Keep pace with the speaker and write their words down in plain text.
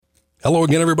Hello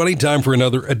again, everybody. Time for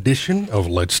another edition of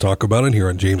Let's Talk About It here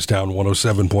on Jamestown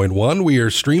 107.1. We are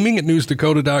streaming at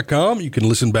newsdakota.com. You can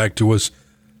listen back to us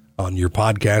on your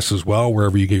podcasts as well,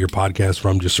 wherever you get your podcasts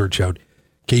from. Just search out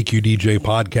KQDJ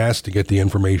Podcast to get the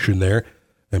information there.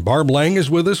 And Barb Lang is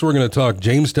with us. We're going to talk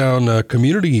Jamestown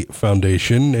Community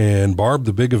Foundation. And Barb,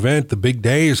 the big event, the big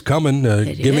day is coming.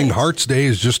 Giving Hearts Day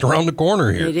is just around the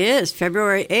corner here. It is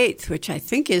February 8th, which I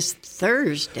think is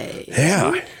Thursday.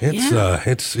 Yeah,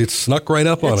 it's snuck right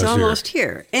up on us here. It's almost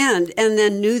here. And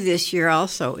then new this year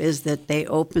also is that they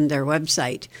opened their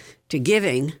website to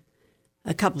giving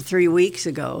a couple, 3 weeks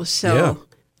ago. So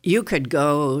you could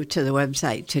go to the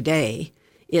website today.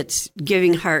 It's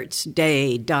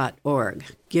givingheartsday.org,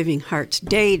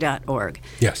 givingheartsday.org.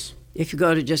 Yes. If you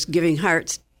go to just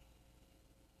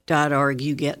givinghearts.org,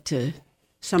 you get to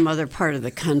some other part of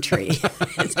the country.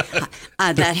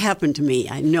 That happened to me,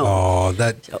 I know. Oh,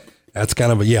 that's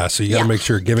kind of so you got to make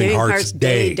sure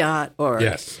givingheartsday.org.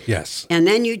 Yes. And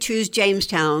then you choose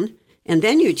Jamestown, and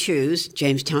then you choose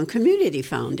Jamestown Community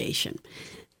Foundation.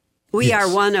 We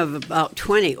are one of about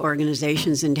 20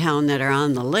 organizations in town that are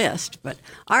on the list, but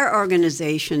our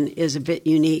organization is a bit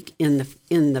unique in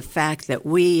the fact that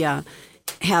we're a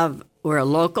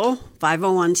local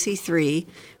 501c3.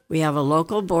 We have a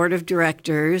local board of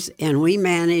directors, and we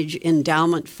manage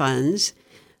endowment funds,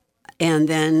 and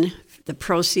then the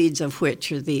proceeds of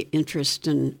which are the interest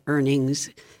and earnings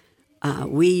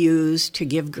we use to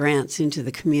give grants into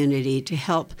the community to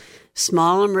help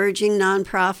small emerging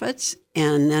nonprofits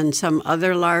and then some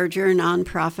other larger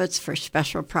nonprofits for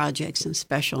special projects and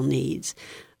special needs.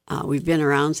 We've been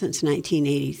around since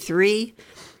 1983.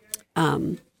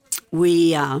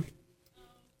 We are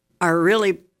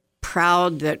really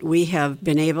proud that we have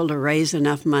been able to raise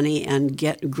enough money and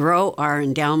grow our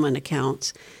endowment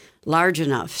accounts large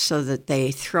enough so that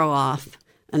they throw off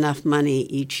enough money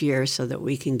each year so that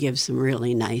we can give some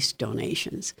really nice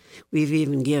donations. We've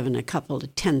even given a couple of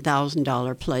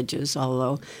 $10,000 pledges,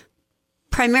 although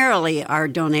primarily our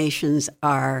donations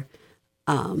are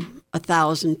 $1,000,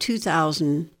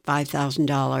 $2,000,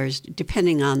 $5,000,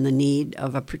 depending on the need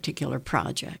of a particular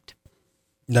project.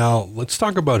 Now, let's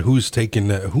talk about who's taking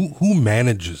who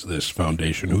manages this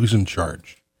foundation, who's in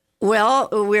charge. Well,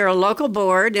 we're a local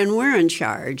board, and we're in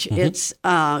charge. Mm-hmm. It's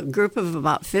a group of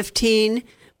about 15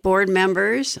 board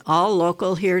members, all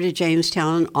local here to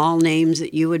Jamestown, all names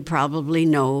that you would probably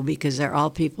know because they're all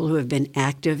people who have been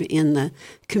active in the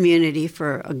community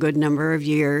for a good number of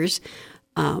years.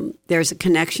 There's a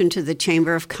connection to the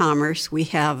Chamber of Commerce. We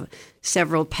have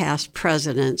several past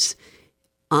presidents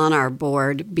on our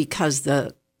board because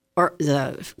the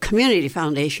Community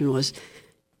Foundation was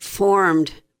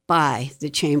formed by the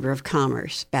Chamber of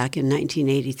Commerce back in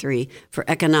 1983 for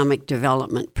economic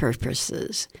development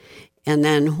purposes. And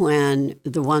then when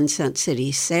the 1 cent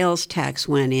city sales tax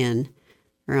went in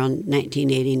around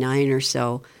 1989 or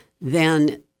so,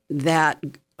 then that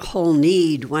whole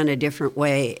need went a different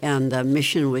way, and the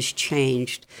mission was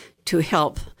changed to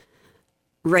help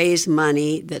raise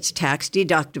money that's tax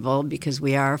deductible because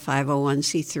we are a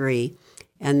 501c3,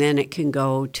 and then it can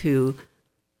go to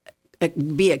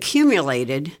be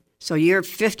accumulated. So your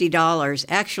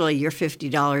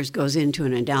 $50 goes into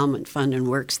an endowment fund and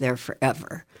works there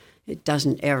forever. It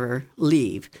doesn't ever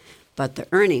leave. But the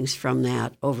earnings from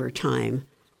that over time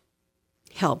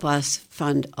help us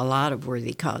fund a lot of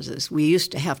worthy causes. We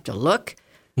used to have to look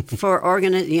for for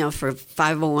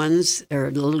 501s or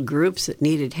little groups that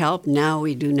needed help. Now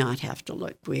we do not have to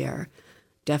look. We are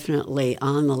definitely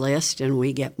on the list, and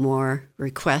we get more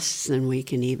requests than we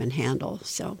can even handle.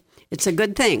 So it's a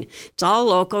good thing. It's all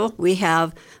local. We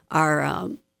have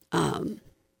our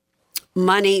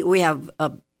money. We have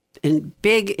a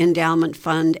big endowment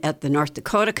fund at the North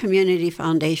Dakota Community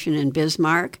Foundation in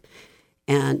Bismarck,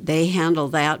 and they handle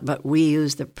that, but we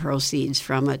use the proceeds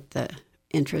from it, the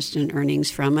interest and earnings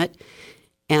from it.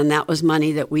 And that was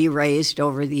money that we raised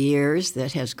over the years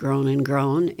that has grown and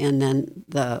grown. And then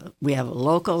we have a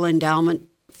local endowment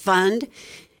fund,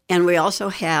 and we also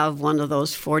have one of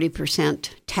those 40%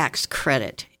 tax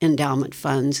credit endowment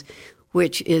funds,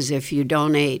 which is if you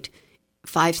donate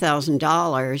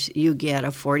 $5,000, you get a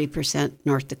 40%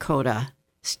 North Dakota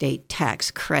state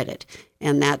tax credit.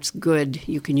 And that's good.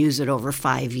 You can use it over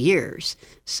 5 years.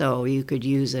 So you could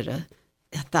use it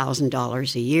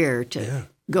 $1,000 a year to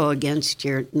go against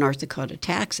your North Dakota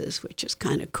taxes, which is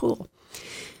kind of cool.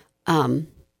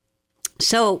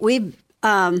 So we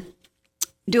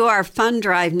do our fund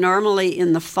drive normally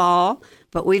in the fall,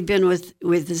 but we've been with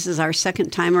this is our second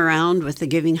time around with the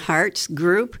Giving Hearts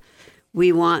group.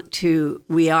 We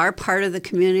are part of the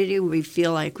community. We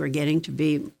feel like we're getting to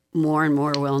be more and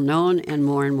more well known and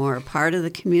more a part of the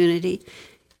community.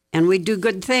 And we do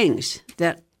good things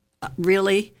that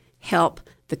really help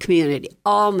the community.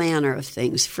 All manner of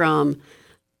things, from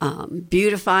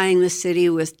beautifying the city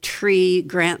with tree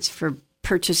grants for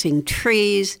purchasing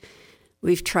trees.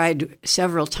 We've tried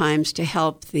several times to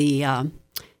help the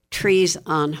trees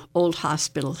on Old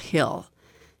Hospital Hill.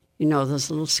 You know, those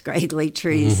little scraggly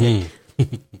trees that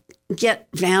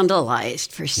get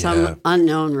vandalized for some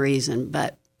unknown reason.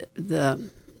 But the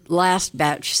last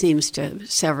batch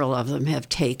several of them have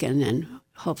taken, and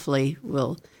hopefully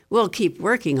we'll keep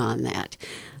working on that.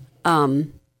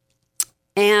 And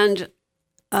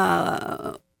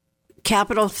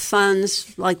capital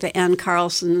funds like the Ann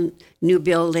Carlson new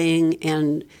building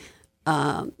and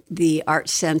the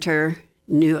Arts Center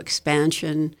new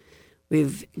expansion.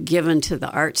 We've given to the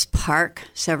Arts Park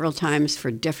several times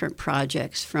for different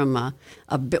projects, from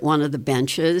one of the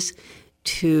benches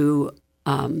to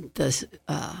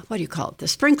the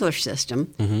sprinkler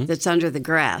system that's under the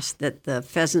grass that the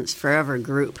Pheasants Forever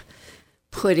group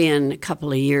put in a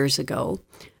couple of years ago.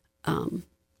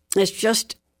 It's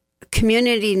just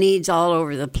community needs all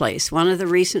over the place. One of the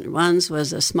recent ones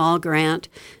was a small grant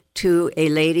to a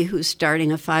lady who's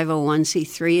starting a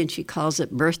 501c3, and she calls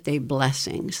it Birthday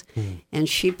Blessings. And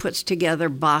she puts together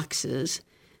boxes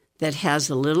that has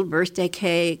a little birthday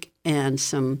cake and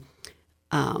some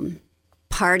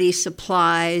party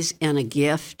supplies and a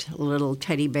gift, a little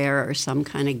teddy bear or some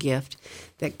kind of gift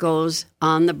that goes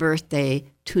on the birthday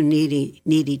to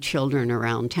needy children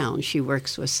around town. She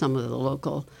works with some of the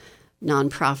local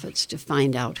nonprofits to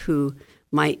find out who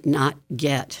might not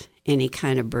get any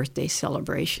kind of birthday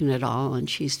celebration at all, and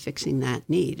she's fixing that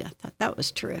need. I thought that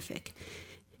was terrific.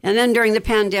 And then during the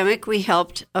pandemic, we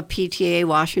helped a PTA,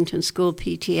 Washington School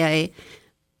PTA,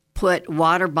 put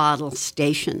water bottle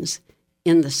stations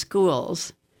in the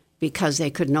schools because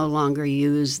they could no longer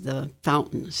use the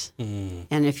fountains.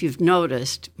 And if you've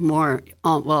noticed,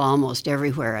 almost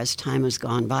everywhere as time has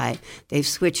gone by, they've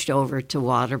switched over to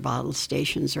water bottle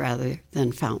stations rather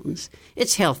than fountains.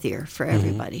 It's healthier for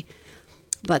everybody.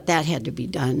 But that had to be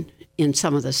done in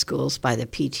some of the schools by the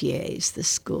PTAs. The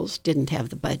schools didn't have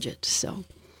the budget, so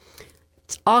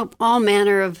it's all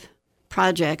manner of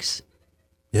projects.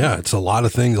 Yeah, it's a lot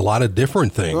of things, a lot of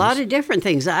different things. A lot of different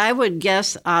things. I would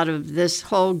guess out of this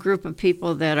whole group of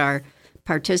people that are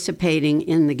participating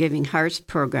in the Giving Hearts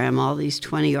program, all these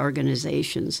 20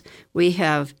 organizations, we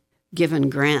have given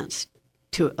grants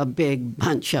to a big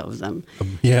bunch of them.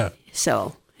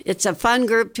 So it's a fun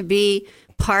group to be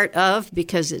part of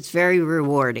because it's very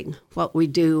rewarding. What we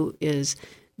do is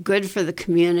good for the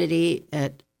community,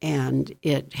 and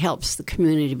it helps the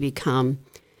community become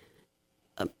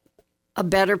a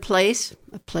better place,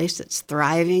 a place that's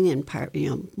thriving, and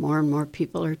more and more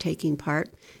people are taking part.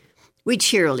 We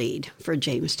cheerlead for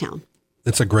Jamestown.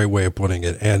 That's a great way of putting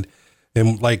it, and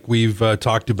like we've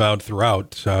talked about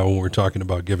throughout when we're talking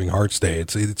about Giving Hearts Day,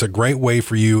 it's a great way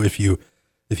for you if you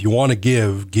want to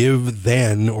give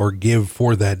then or give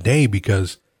for that day,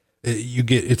 because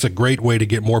it's a great way to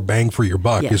get more bang for your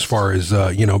buck as far as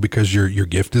because your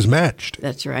gift is matched.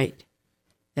 That's right.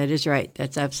 That is right.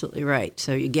 That's absolutely right.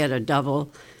 So you get a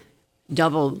double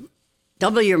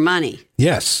your money.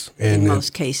 Yes, and in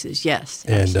most cases, yes.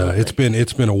 And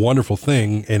it's been a wonderful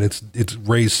thing, and it's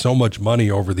raised so much money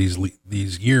over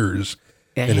these years,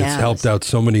 it's helped out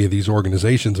so many of these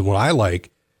organizations. And what I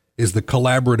like is the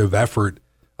collaborative effort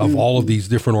of all of these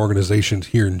different organizations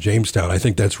here in Jamestown. I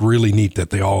think that's really neat that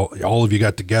they all of you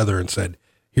got together and said,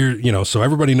 here, so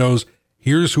everybody knows,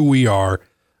 here's who we are.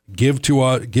 Give to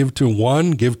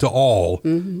one, give to all.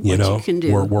 You can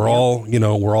do. We're all,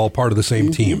 we're all part of the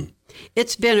same team.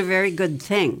 It's been a very good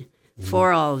thing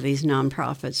for all of these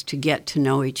nonprofits to get to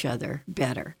know each other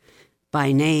better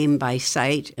by name, by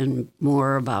sight, and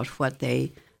more about what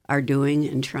they are doing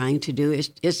and trying to do.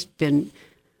 It's been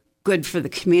good for the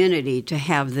community to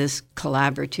have this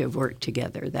collaborative work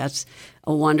together. That's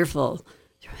a wonderful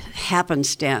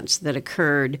happenstance that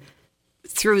occurred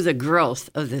through the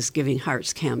growth of this Giving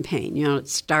Hearts campaign. It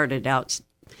started out,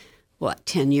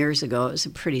 10 years ago. It was a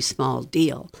pretty small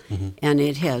deal. And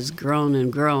it has grown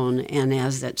and grown. And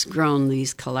as that's grown,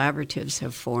 these collaboratives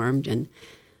have formed. And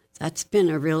that's been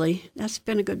a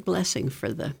good blessing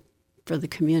for the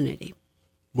community.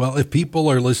 Well, if people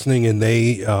are listening and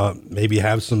they maybe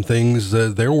have some things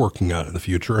they're working on in the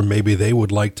future, or maybe they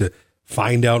would like to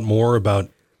find out more about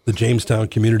the Jamestown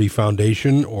Community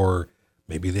Foundation, or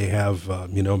maybe they have,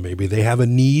 maybe they have a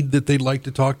need that they'd like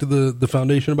to talk to the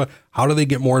foundation about, how do they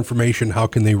get more information? How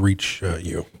can they reach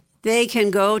you? They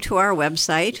can go to our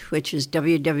website, which is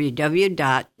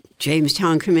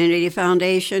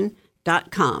www.JamestownCommunityFoundation.com.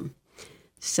 jamestown.com.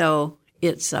 So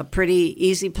it's a pretty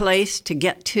easy place to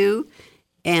get to,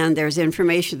 and there's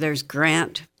information, there's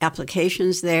grant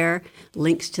applications there,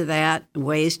 links to that,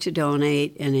 ways to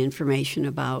donate, and information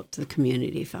about the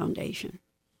Community Foundation.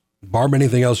 Barb,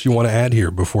 anything else you want to add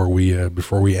here before we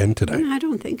end today? I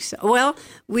don't think so. Well,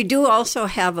 we do also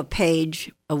have a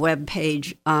web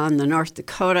page on the North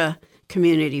Dakota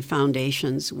Community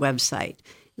Foundation's website,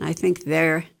 and I think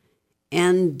they're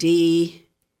ndcf.org.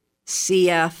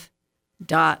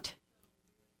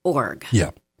 Yeah,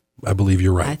 I believe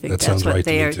you're right. I think that that's sounds what right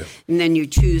they to are. me too. And then you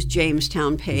choose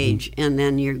Jamestown page, and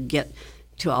then you get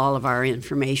to all of our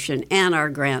information, and our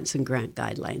grants and grant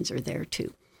guidelines are there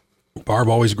too. Barb,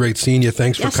 always great seeing you.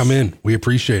 Thanks for coming in. We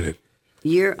appreciate it.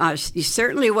 You're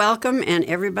certainly welcome, and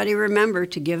everybody remember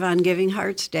to give on Giving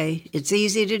Hearts Day. It's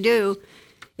easy to do.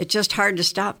 It's just hard to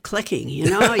stop clicking, you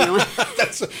know. I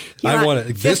want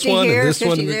it. This one, here, this 50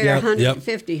 one, there, yep, 100, yep.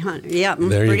 50, 100. Yep.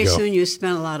 There you Pretty go. soon you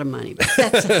spend a lot of money.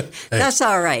 But that's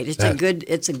all right.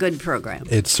 It's a good program.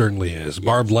 It certainly is.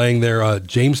 Barb Lang there,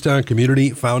 Jamestown Community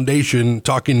Foundation,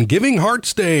 talking Giving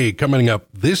Hearts Day coming up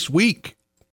this week.